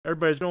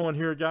Everybody's going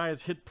here,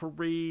 guys. Hit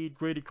Parade,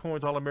 Graded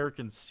Coins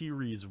All-American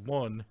Series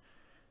 1.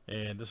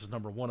 And this is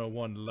number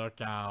 101.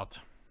 Look out.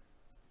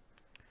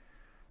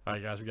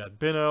 Alright, guys. We got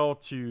Ben L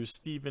to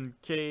Stephen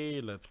K.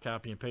 Let's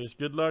copy and paste.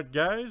 Good luck,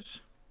 guys.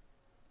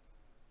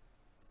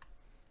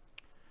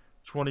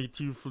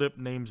 22 flip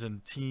names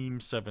and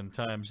teams, 7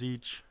 times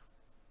each.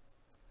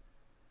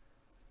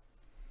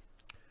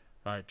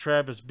 Alright,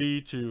 Travis B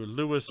to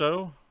Lewis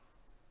O.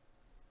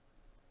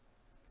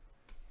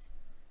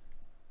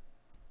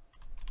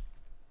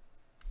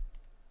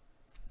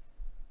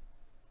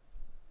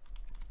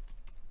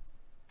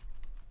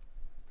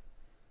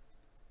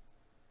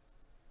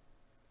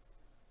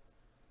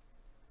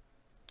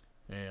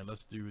 And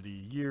let's do the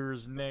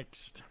years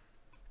next.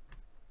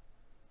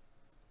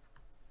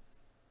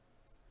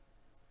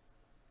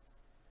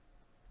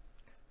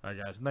 Alright,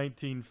 guys,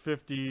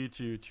 1950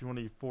 to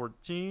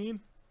 2014.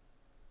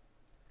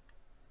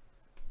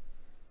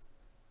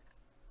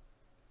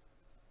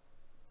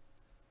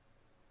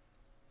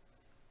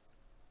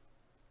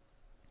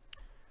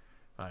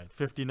 Alright,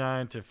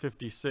 59 to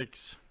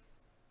 56.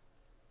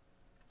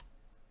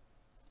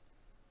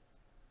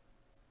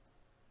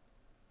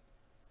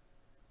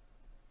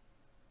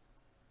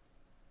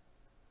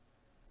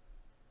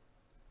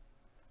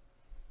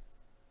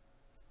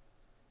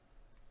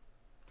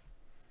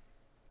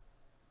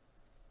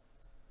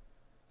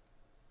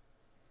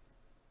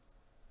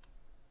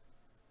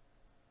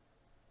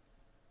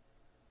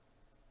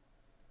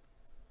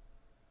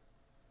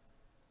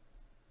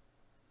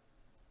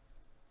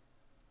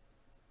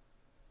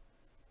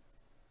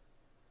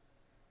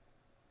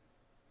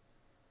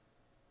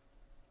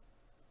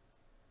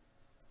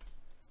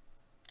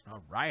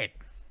 All right.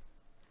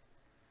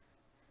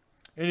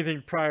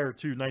 Anything prior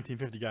to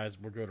 1950, guys,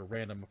 we'll go to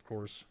random, of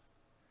course,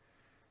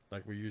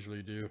 like we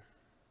usually do.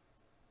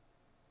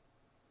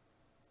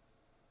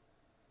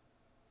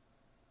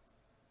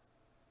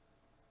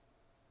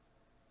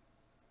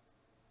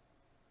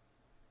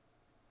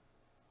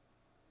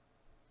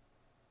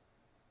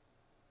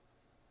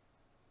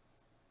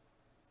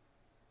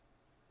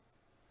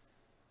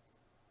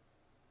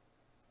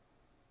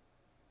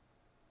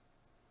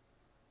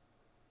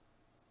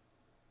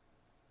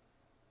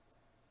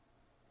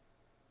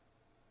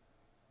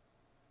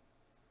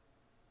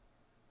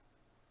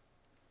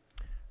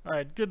 All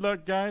right, good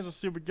luck, guys. Let's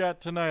see what we got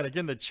tonight.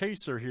 Again, the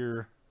chaser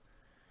here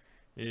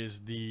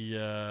is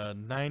the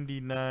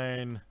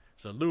 99.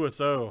 So Lewis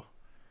O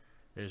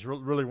is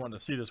really wanting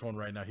to see this one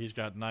right now. He's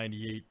got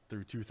 98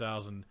 through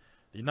 2000.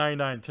 The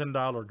 99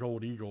 $10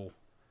 Gold Eagle,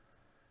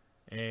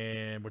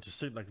 and which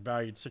is like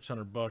valued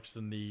 $600.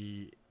 And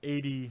the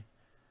 80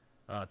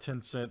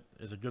 10 cent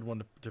is a good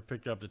one to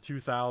pick up. The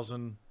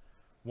 2000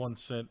 1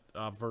 cent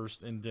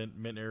versed indent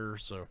mint error.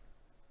 So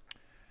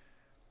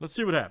let's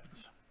see what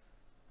happens.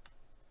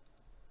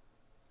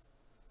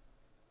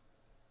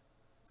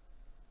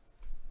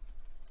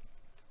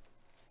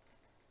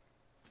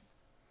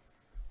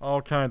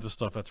 All kinds of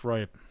stuff, that's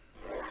right.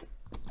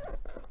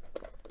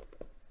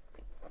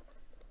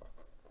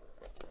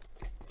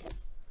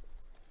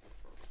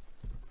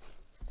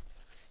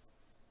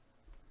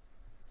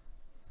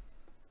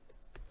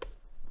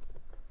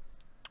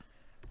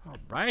 All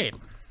right.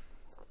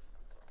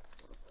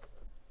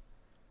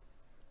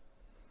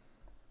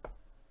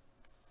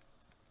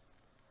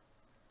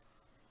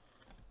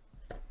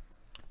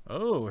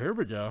 Oh, here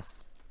we go.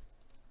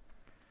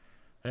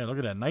 Hey, look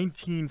at that.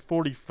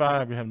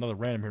 1945. We have another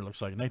random here,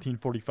 looks like.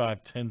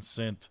 1945 10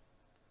 cent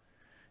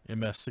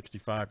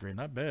MS65 grade.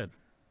 Not bad.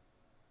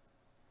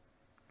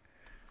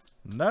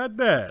 Not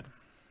bad.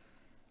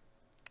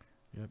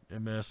 Yep,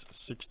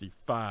 MS65.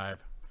 All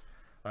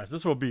right, so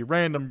this will be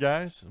random,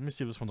 guys. Let me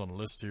see if this one's on the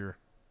list here.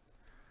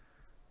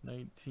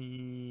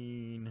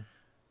 19.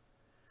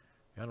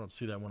 I don't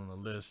see that one on the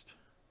list.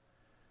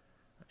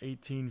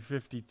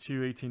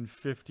 1852,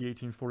 1850,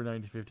 1849,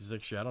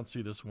 1856. Yeah, I don't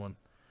see this one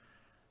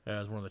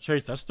as one of the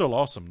chase. That's still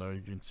awesome, though. You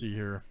can see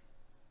here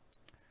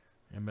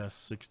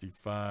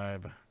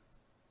MS65.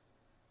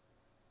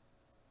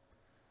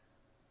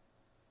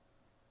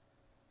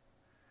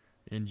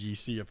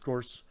 NGC, of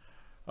course.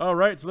 All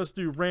right, so let's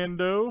do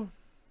rando.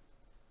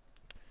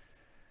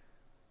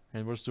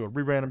 And we'll just do a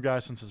re-random,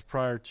 guys, since it's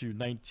prior to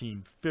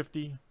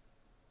 1950.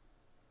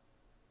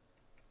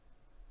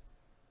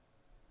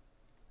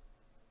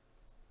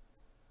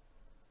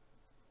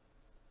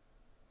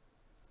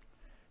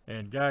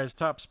 And guys,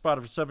 top spot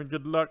of 7.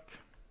 Good luck.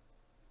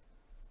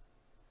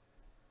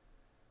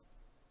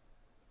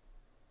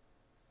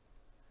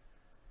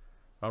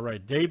 All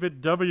right,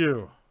 David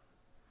W.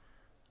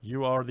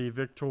 You are the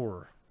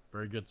victor.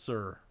 Very good,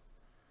 sir.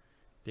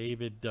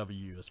 David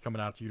W. is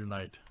coming out to you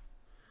tonight.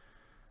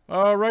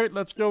 All right,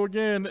 let's go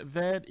again.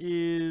 That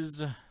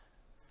is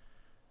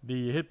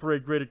the Hit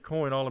Parade Graded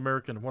Coin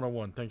All-American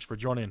 101. Thanks for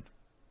joining.